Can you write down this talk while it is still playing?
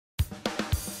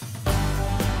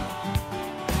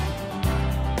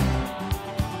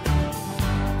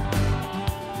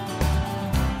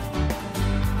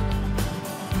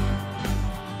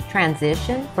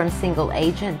Transition from single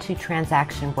agent to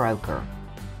transaction broker.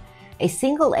 A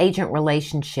single agent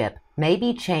relationship may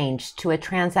be changed to a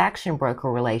transaction broker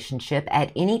relationship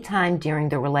at any time during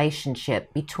the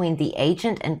relationship between the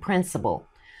agent and principal,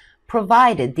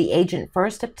 provided the agent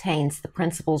first obtains the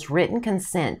principal's written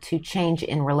consent to change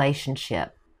in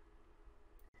relationship.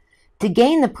 To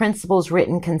gain the principal's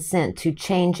written consent to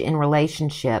change in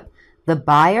relationship, the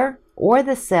buyer or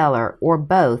the seller or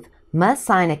both must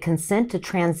sign a consent to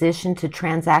transition to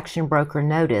transaction broker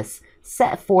notice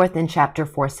set forth in Chapter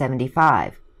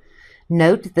 475.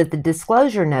 Note that the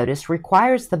disclosure notice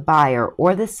requires the buyer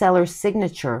or the seller's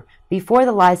signature before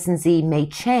the licensee may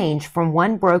change from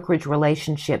one brokerage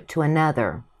relationship to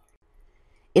another.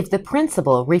 If the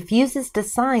principal refuses to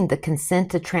sign the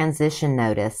consent to transition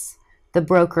notice, the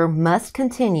broker must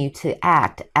continue to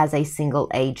act as a single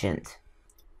agent.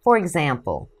 For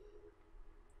example,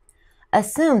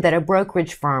 assume that a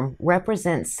brokerage firm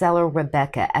represents seller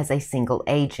Rebecca as a single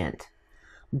agent.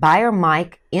 Buyer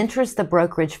Mike enters the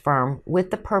brokerage firm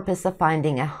with the purpose of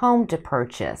finding a home to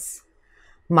purchase.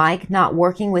 Mike, not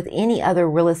working with any other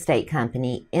real estate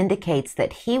company, indicates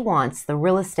that he wants the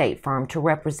real estate firm to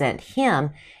represent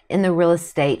him in the real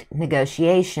estate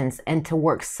negotiations and to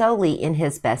work solely in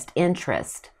his best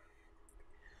interest.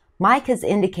 Mike has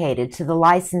indicated to the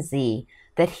licensee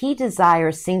that he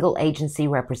desires single agency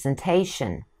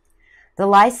representation. The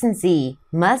licensee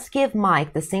must give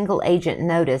Mike the single agent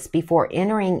notice before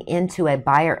entering into a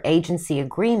buyer agency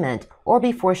agreement or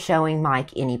before showing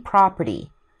Mike any property.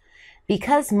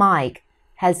 Because Mike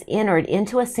has entered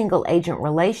into a single agent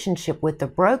relationship with the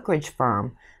brokerage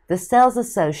firm, the sales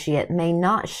associate may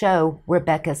not show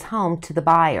Rebecca's home to the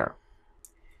buyer.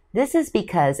 This is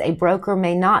because a broker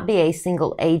may not be a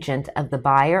single agent of the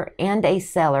buyer and a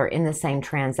seller in the same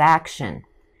transaction.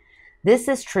 This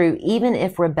is true even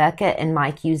if Rebecca and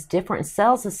Mike use different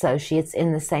sales associates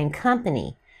in the same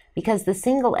company, because the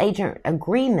single agent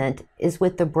agreement is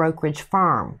with the brokerage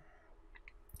firm.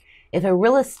 If a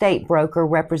real estate broker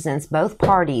represents both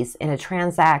parties in a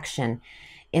transaction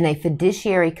in a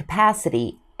fiduciary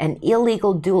capacity, an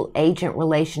illegal dual agent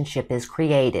relationship is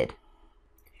created.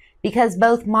 Because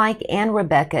both Mike and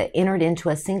Rebecca entered into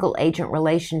a single agent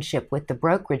relationship with the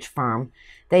brokerage firm,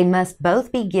 they must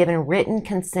both be given written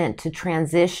consent to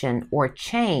transition or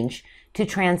change to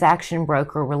transaction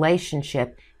broker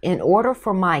relationship in order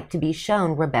for Mike to be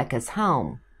shown Rebecca's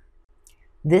home.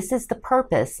 This is the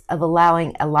purpose of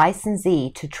allowing a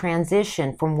licensee to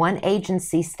transition from one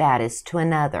agency status to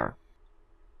another.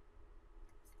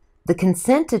 The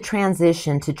consent to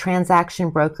transition to transaction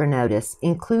broker notice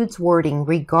includes wording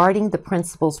regarding the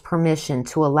principal's permission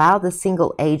to allow the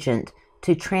single agent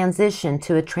to transition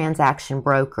to a transaction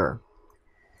broker.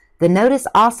 The notice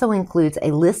also includes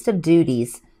a list of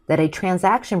duties that a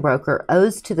transaction broker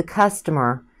owes to the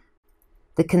customer.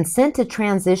 The consent to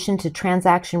transition to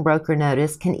transaction broker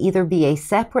notice can either be a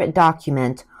separate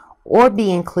document or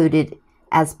be included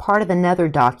as part of another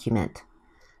document.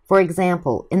 For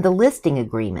example, in the listing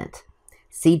agreement,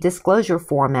 see disclosure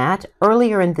format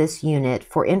earlier in this unit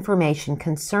for information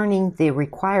concerning the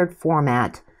required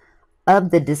format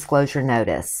of the disclosure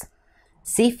notice.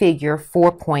 See Figure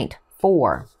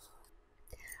 4.4.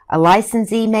 A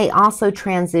licensee may also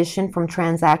transition from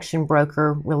transaction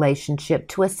broker relationship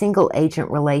to a single agent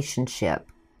relationship.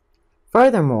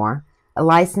 Furthermore, a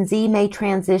licensee may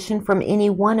transition from any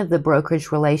one of the brokerage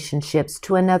relationships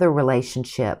to another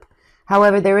relationship.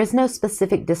 However, there is no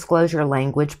specific disclosure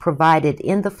language provided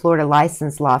in the Florida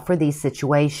license law for these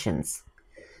situations.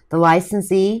 The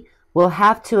licensee will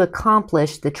have to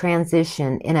accomplish the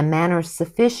transition in a manner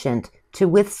sufficient to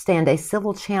withstand a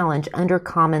civil challenge under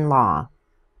common law.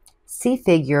 See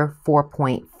Figure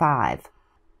 4.5.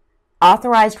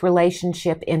 Authorized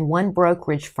relationship in one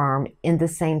brokerage firm in the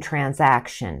same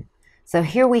transaction. So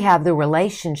here we have the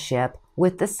relationship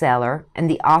with the seller and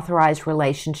the authorized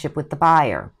relationship with the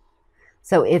buyer.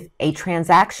 So if a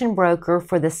transaction broker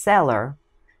for the seller,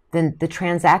 then the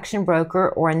transaction broker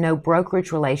or a no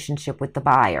brokerage relationship with the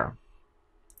buyer.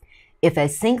 If a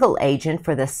single agent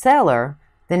for the seller,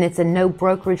 then it's a no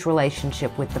brokerage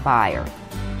relationship with the buyer.